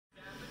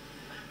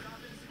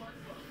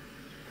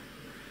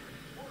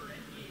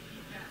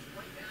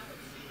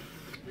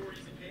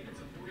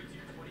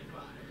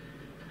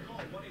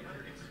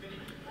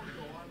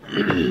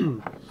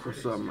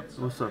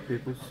What's up,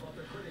 peoples?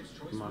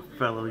 My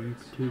fellow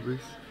YouTubers.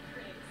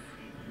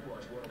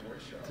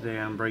 Today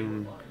I'm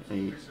bringing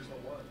a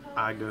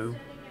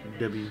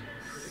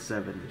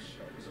go-w7.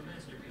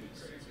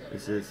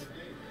 This is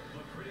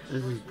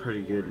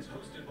pretty good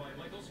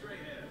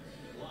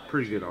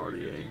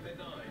RDA.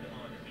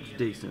 It's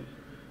decent.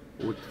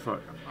 What the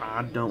fuck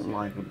I don't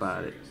like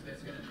about it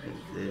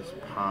is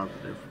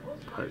positive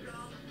posts.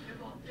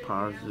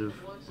 Positive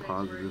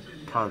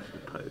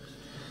posts.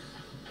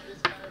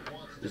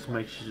 This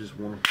makes you just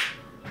want to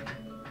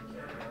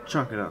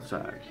chunk it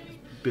outside.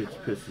 This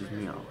bitch pisses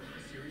me off.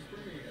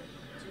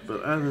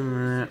 But other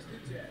than that,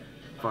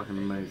 fucking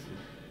amazing.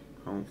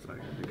 Hold on a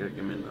second, I gotta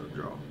give me another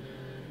draw.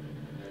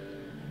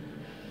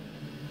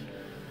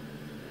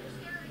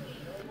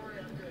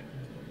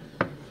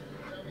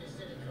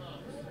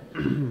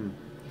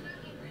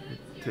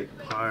 Take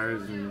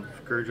pliers and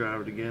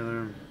screwdriver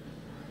together.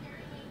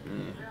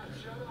 Yeah.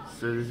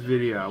 So this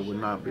video I would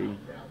not be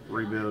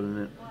rebuilding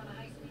it.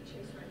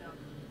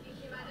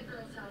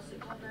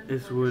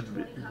 This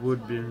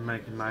would be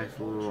make a nice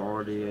little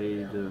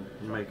RDA to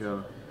make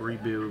a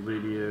rebuild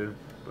video,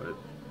 but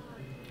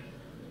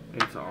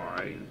it's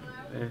alright.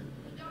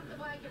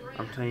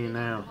 I'm telling you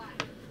now,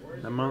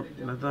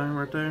 that thing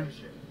right there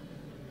is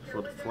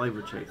for the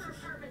flavor chasers.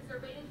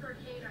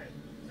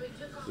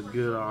 It's a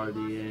good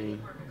RDA.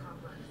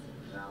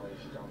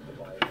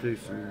 Do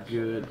some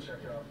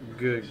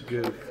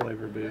good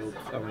flavor builds.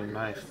 I mean,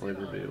 nice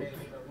flavor builds.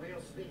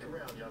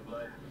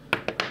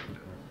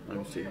 Let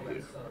me see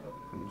here.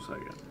 One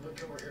second.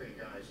 Look over here, you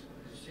guys.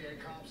 See any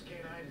cops,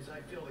 canine, as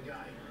I feel the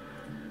guy.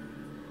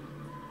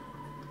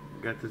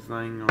 Got this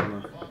thing on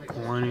a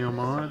colonial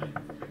mod.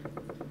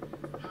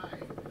 Hi.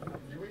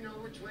 Do we know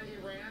which way he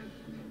ran?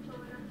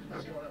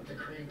 He's going up the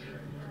creek.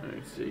 Let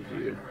me see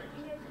here.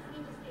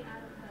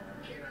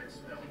 Canine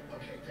smell.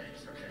 Okay,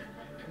 thanks. Okay.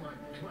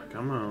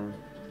 Come on.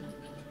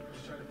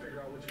 Just trying to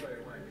figure out which way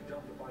he went. He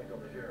dumped the bike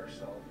over here,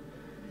 so.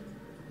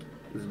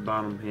 This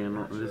bottom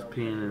pin, this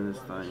pin in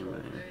this thing,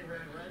 man.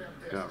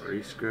 Got to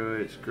re-screw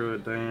it, screw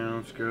it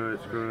down, screw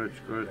it,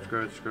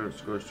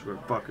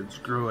 fucking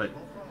screw it.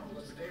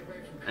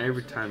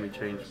 Every time you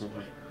change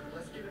one.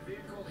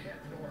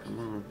 Come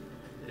on.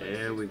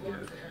 There we go.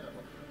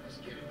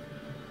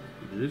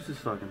 This is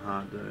fucking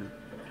hot, though.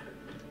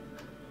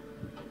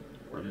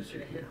 Let me see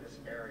here.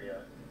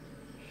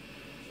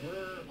 We're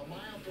a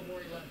mile from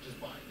where he left his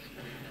bike.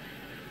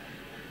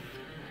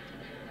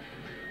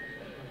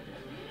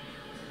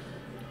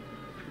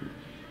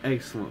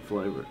 Excellent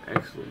flavor,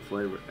 excellent.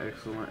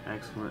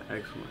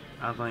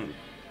 I think,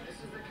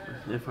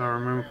 if I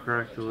remember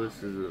correctly,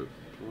 this is a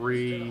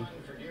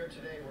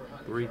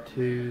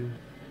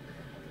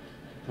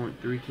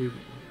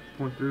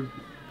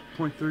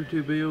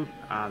 3.32 build.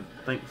 I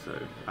think so.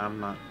 I'm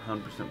not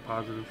 100%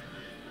 positive.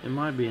 It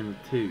might be in the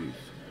 2s.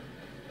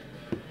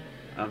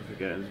 I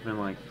forget. It's been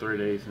like 3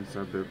 days since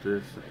I built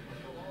this.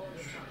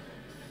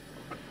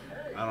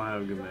 I don't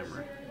have a good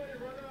memory.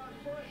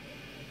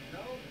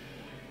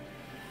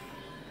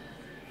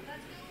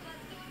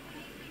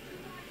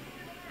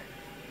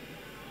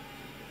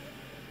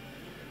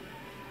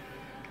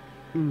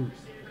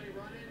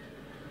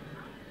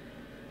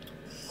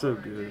 So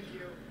good.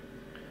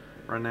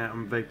 Right now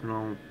I'm vaping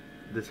on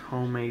this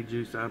homemade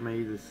juice I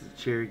made. This is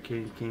cherry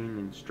candy cane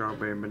and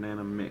strawberry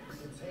banana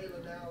mix.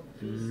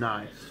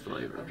 Nice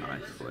flavor,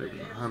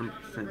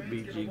 100%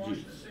 BG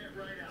juice. It's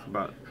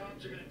about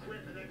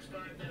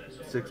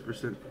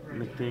 6%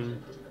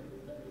 nicotine.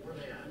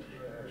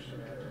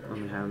 Let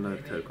me have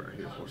another toke right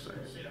here for a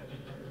second.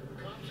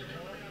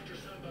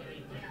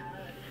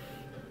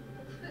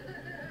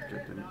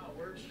 Get them.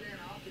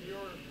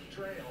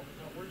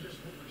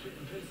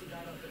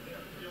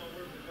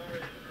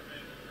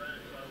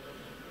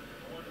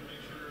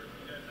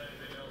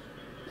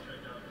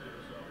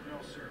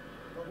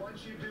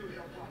 Once you do,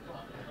 he'll pop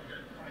up.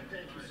 Alright,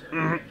 thank you,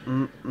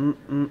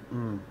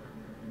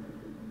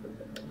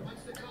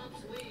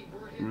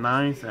 sir.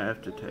 Nice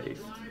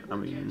aftertaste. I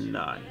mean,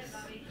 nice.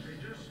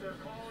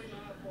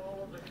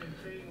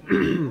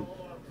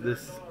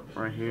 This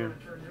right here.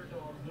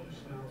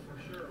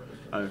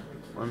 Oh,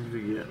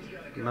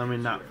 let me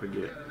not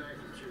forget.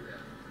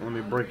 Let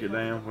me break it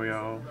down for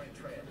y'all.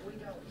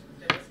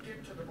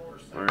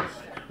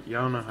 First,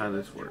 y'all know how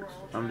this works.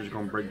 I'm just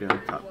gonna break down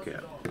the top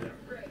cap.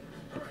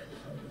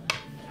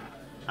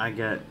 I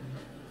got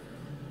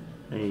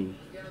a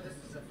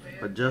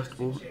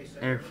adjustable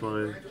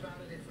airflow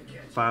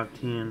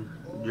 510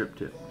 drip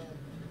tip.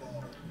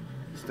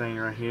 This thing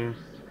right here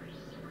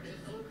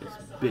is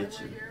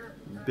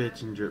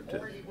bitchin' drip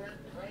tip.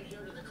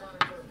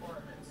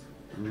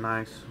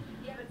 Nice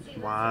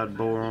wide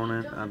bore on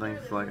it. I think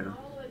it's like a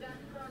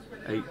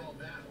 8.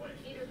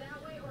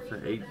 It's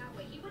an 8.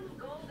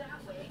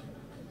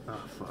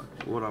 Oh fuck,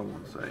 what I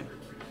want to say.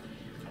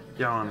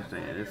 Y'all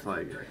understand? It's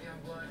like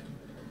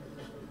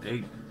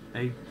 8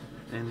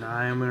 in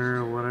diameter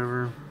or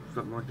whatever,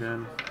 something like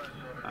that.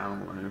 I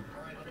don't know.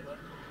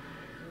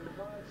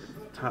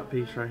 Top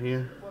piece right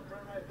here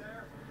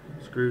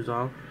screws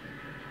off.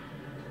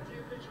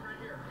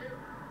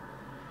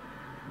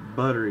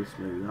 buttery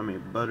smooth. I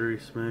mean buttery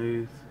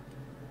smooth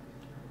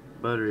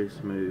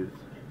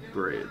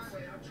threads.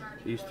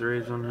 These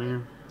threads on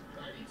here,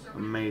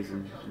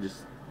 amazing.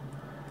 Just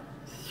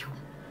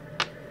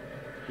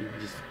you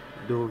just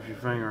do it with your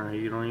finger right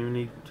here. You don't even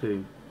need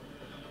to.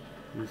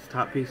 This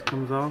top piece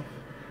comes off,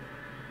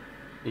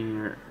 and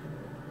your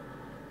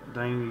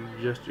thing,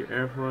 you adjust your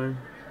airflow,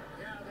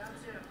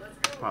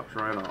 pops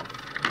right off.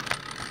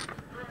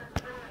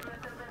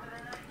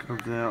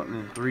 Comes out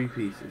in 3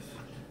 pieces.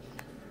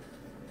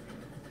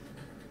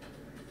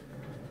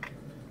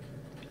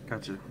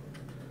 Got your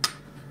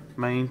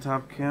main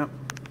top cap,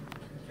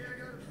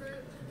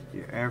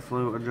 your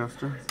airflow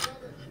adjuster,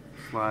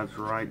 slides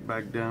right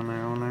back down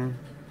there on there,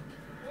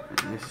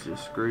 and this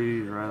just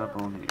screws right up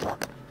on here.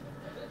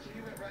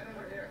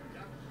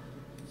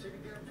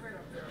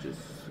 Just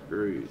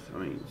screws. I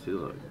mean, see,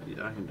 look,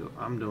 I can do it.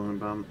 I'm doing it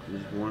by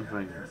just one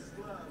finger,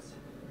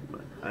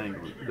 but I ain't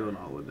gonna do it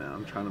all the way down.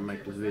 I'm trying to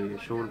make this video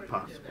as short as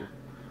possible.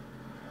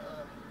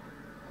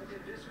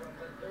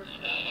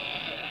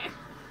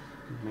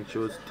 Make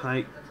sure it's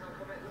tight.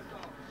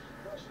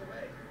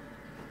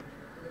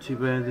 Too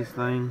bad this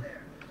thing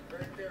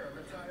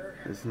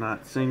is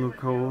not single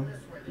coil.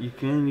 You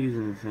can use it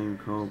in single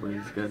coil, but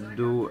it's got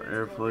dual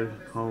airflow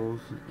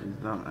holes.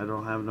 I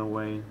don't have no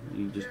way.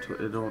 You just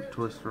it don't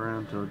twist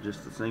around to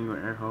just a single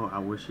air hole. I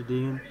wish it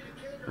did,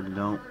 but it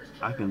don't.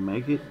 I can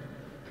make it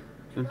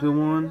into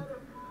one,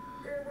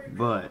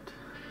 but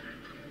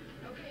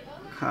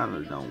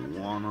kinda don't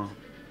wanna.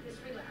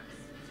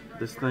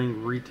 This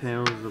thing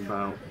retails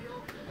about,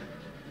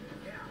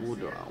 what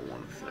do I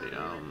want to say?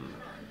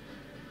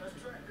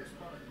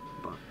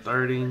 About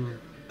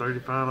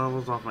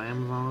 $35 off of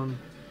Amazon.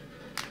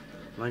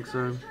 I think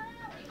so.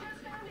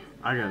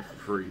 I got it for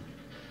free.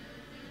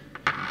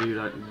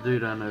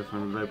 Dude I know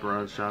from the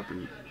Vaporize shop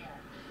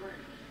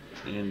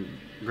in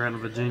Granite,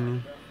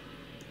 Virginia.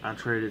 I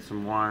traded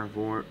some wire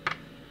for it.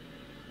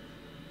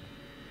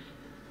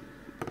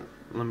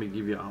 Let me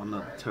give y'all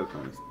another toke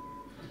on this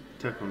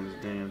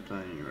damn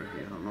thing right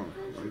here. Hold on.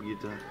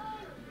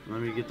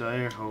 Let me get the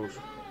air hose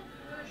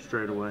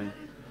straight away.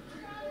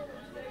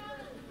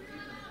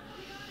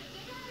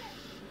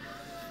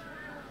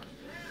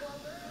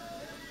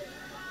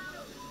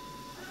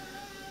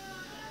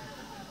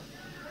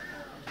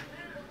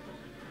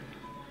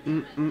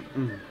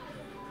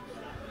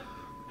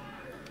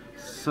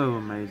 So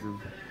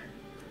amazing.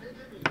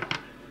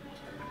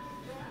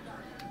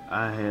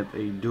 I have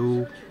a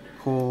dual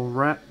coil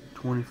wrap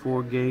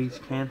 24 gauge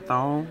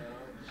Canthal.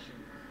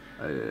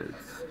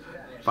 It's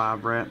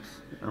 5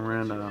 wraps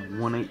around a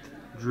 1/8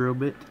 drill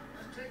bit.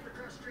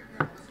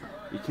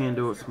 You can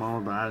do it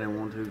smaller, but I didn't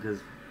want to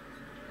because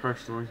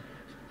personally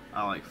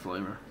I like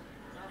flavor.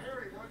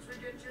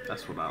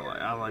 That's what I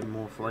like. I like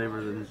more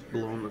flavor than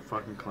blowing the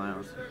fucking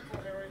clouds.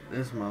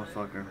 This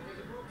motherfucker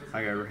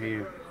I got right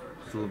here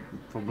for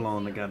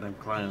blowing the goddamn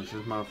clouds.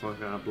 This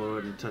motherfucker, I blow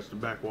it and touch the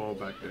back wall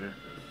back there.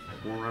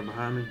 One right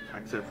behind me, I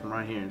can sit from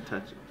right here and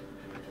touch it.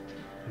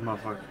 This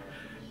motherfucker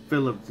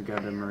fill up the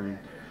goddamn room.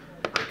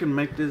 I can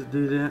make this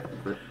do that,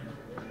 but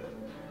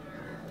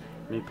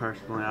me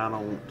personally, I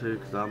don't want to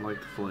because I like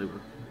the flavor.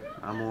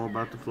 I'm all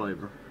about the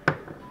flavor.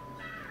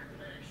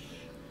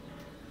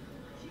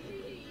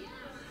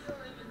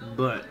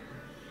 But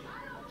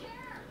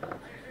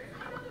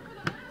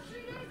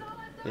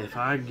if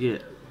I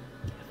get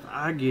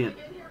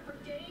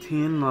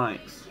 10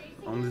 likes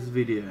on this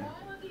video,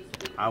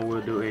 I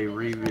will do a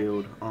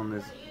rebuild on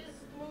this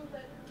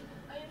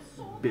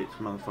bitch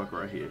motherfucker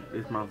right here.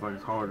 This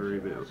motherfucker's hard to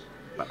rebuild,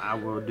 but I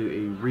will do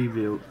a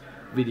rebuild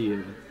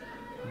video.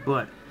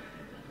 But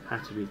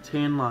has to be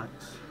 10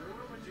 likes.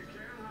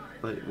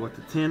 But with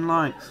the 10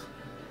 likes,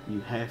 you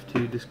have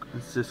to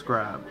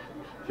subscribe.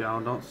 If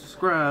y'all don't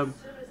subscribe,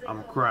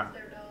 I'ma cry.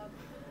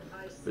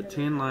 With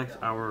 10 likes,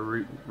 I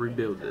will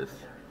rebuild this.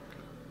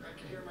 I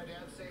can hear my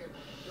dad saying,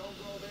 don't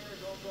go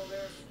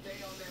there,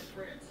 stay on that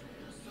fence.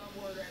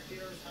 Somewhere that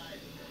deer is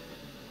hiding.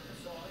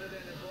 So other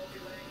than a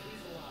broken leg,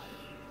 he's alive.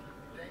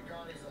 Thank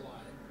God he's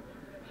alive.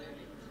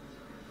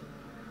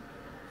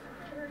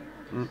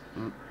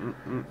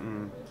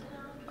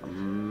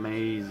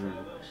 Amazing.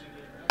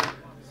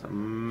 It's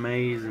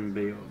amazing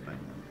build, man.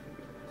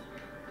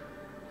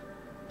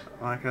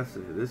 Like I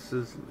said, this,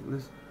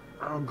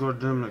 oh god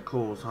damn, that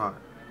coil's hot.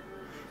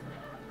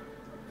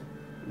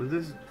 But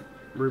this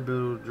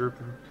rebuild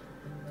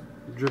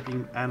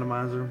dripping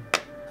atomizer,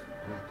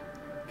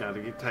 gotta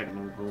get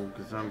technical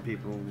because some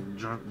people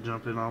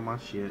jump in all my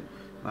shit.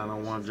 I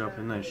don't want to jump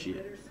in that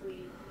shit.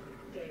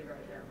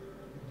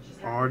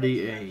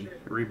 RDA,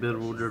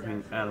 rebuildable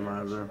dripping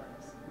atomizer,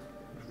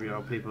 for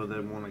y'all people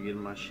that want to get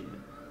in my shit.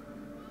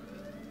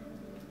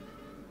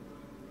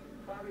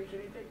 Bobby, can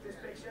you take this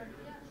picture?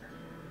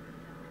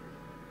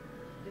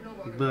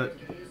 But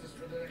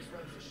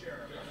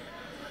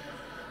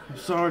I'm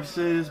sorry to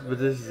say this, but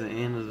this is the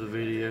end of the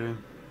video.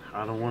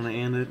 I don't want to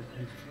end it.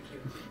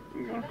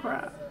 I'm gonna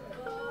cry.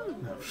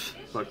 No,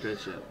 fuck that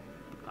shit.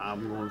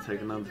 I'm going to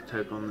take another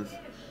take on this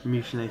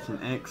Mucination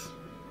X,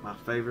 my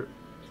favorite.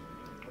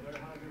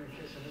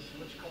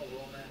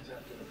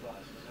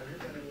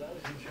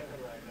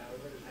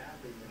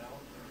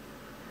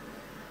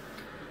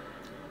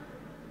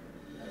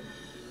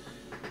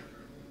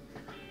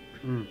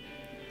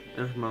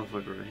 This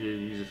motherfucker right here,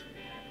 you just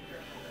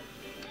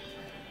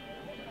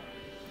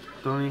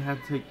don't even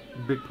have to take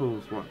big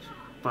pulls. Watch,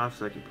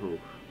 5-second pull.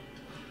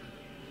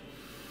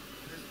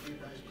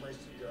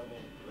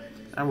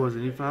 That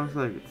wasn't even 5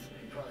 seconds.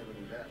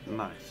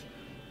 Nice.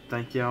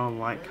 Thank y'all.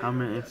 Like,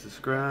 comment, and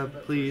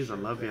subscribe, please. I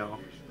love y'all.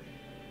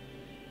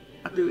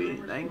 I'll do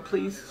anything.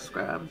 Please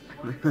subscribe.